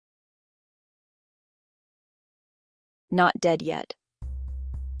Not dead yet.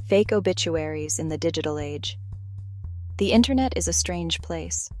 Fake obituaries in the digital age. The internet is a strange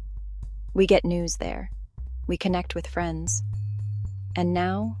place. We get news there. We connect with friends. And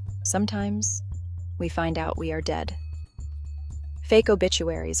now, sometimes, we find out we are dead. Fake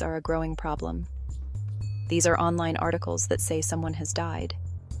obituaries are a growing problem. These are online articles that say someone has died,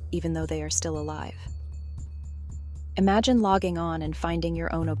 even though they are still alive. Imagine logging on and finding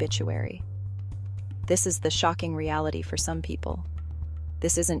your own obituary. This is the shocking reality for some people.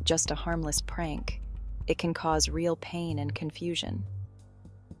 This isn't just a harmless prank. It can cause real pain and confusion.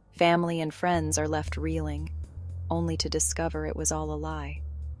 Family and friends are left reeling, only to discover it was all a lie.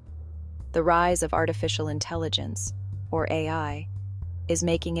 The rise of artificial intelligence, or AI, is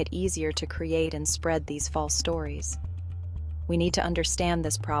making it easier to create and spread these false stories. We need to understand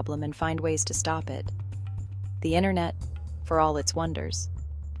this problem and find ways to stop it. The internet, for all its wonders,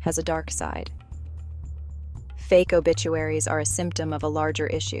 has a dark side. Fake obituaries are a symptom of a larger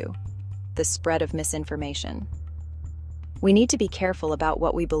issue, the spread of misinformation. We need to be careful about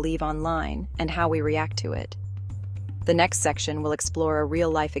what we believe online and how we react to it. The next section will explore a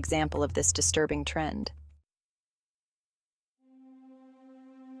real-life example of this disturbing trend.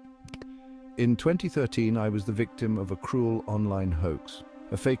 In 2013, I was the victim of a cruel online hoax.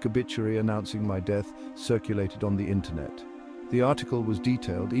 A fake obituary announcing my death circulated on the internet. The article was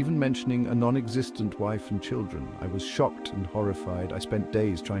detailed, even mentioning a non-existent wife and children. I was shocked and horrified. I spent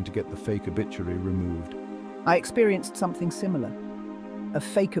days trying to get the fake obituary removed. I experienced something similar. A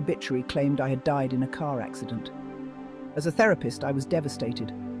fake obituary claimed I had died in a car accident. As a therapist, I was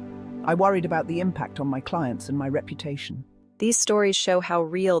devastated. I worried about the impact on my clients and my reputation. These stories show how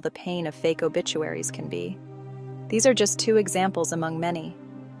real the pain of fake obituaries can be. These are just two examples among many.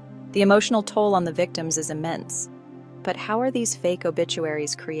 The emotional toll on the victims is immense. But how are these fake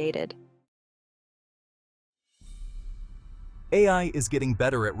obituaries created? AI is getting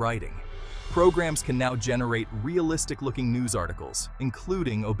better at writing. Programs can now generate realistic-looking news articles,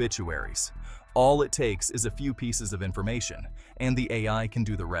 including obituaries. All it takes is a few pieces of information, and the AI can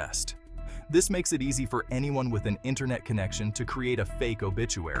do the rest. This makes it easy for anyone with an internet connection to create a fake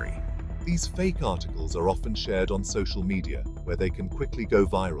obituary. These fake articles are often shared on social media, where they can quickly go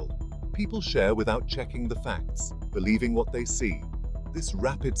viral. People share without checking the facts, believing what they see. This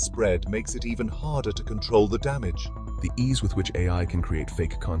rapid spread makes it even harder to control the damage. The ease with which AI can create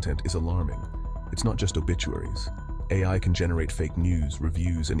fake content is alarming. It's not just obituaries. AI can generate fake news,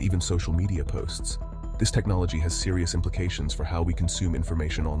 reviews, and even social media posts. This technology has serious implications for how we consume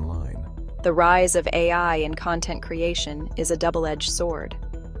information online. The rise of AI in content creation is a double-edged sword.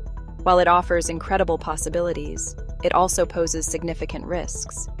 While it offers incredible possibilities, it also poses significant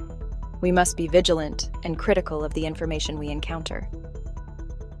risks. We must be vigilant and critical of the information we encounter.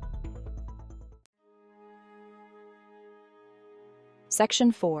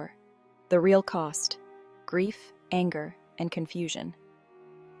 Section 4. The real cost: grief, anger, and confusion.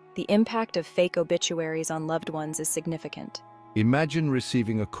 The impact of fake obituaries on loved ones is significant. Imagine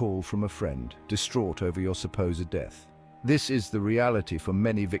receiving a call from a friend, distraught over your supposed death. This is the reality for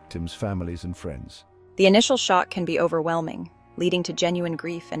many victims' families and friends. The initial shock can be overwhelming, leading to genuine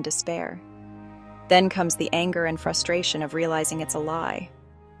grief and despair. Then comes the anger and frustration of realizing it's a lie.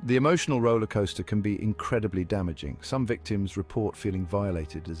 The emotional roller coaster can be incredibly damaging. Some victims report feeling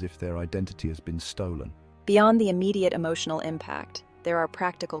violated, as if their identity has been stolen. Beyond the immediate emotional impact, there are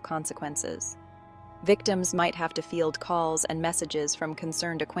practical consequences. Victims might have to field calls and messages from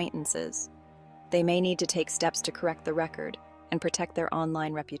concerned acquaintances. They may need to take steps to correct the record and protect their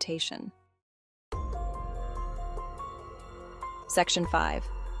online reputation. Section 5.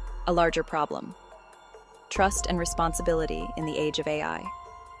 A larger problem: trust and responsibility in the age of AI.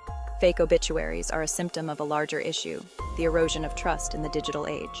 Fake obituaries are a symptom of a larger issue: the erosion of trust in the digital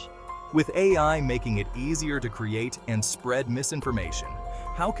age. With AI making it easier to create and spread misinformation,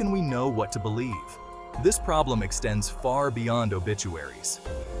 how can we know what to believe? This problem extends far beyond obituaries.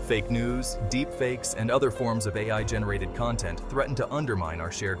 Fake news, deepfakes, and other forms of AI-generated content threaten to undermine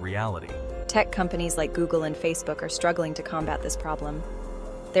our shared reality. Tech companies like Google and Facebook are struggling to combat this problem.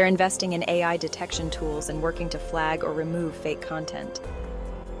 They're investing in AI detection tools and working to flag or remove fake content.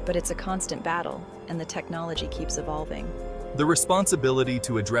 But it's a constant battle, and the technology keeps evolving. The responsibility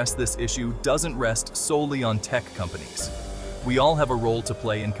to address this issue doesn't rest solely on tech companies. We all have a role to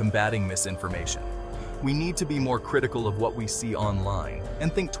play in combating misinformation. We need to be more critical of what we see online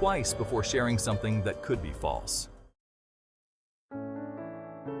and think twice before sharing something that could be false.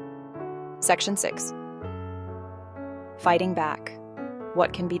 Section 6. Fighting back.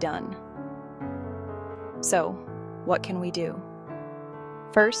 What can be done? So, what can we do?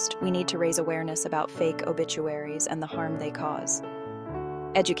 First, we need to raise awareness about fake obituaries and the harm they cause.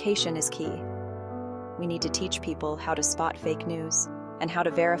 Education is key. We need to teach people how to spot fake news and how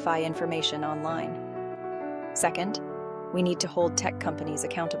to verify information online. Second, we need to hold tech companies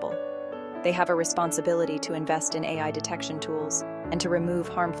accountable. They have a responsibility to invest in AI detection tools and to remove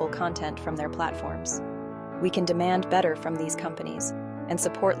harmful content from their platforms. We can demand better from these companies and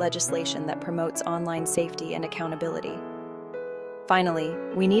support legislation that promotes online safety and accountability. Finally,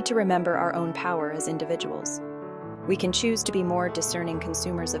 we need to remember our own power as individuals. We can choose to be more discerning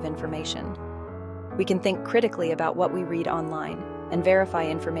consumers of information. We can think critically about what we read online and verify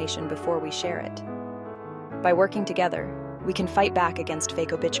information before we share it. By working together, we can fight back against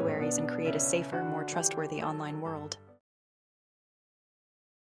fake obituaries and create a safer, more trustworthy online world.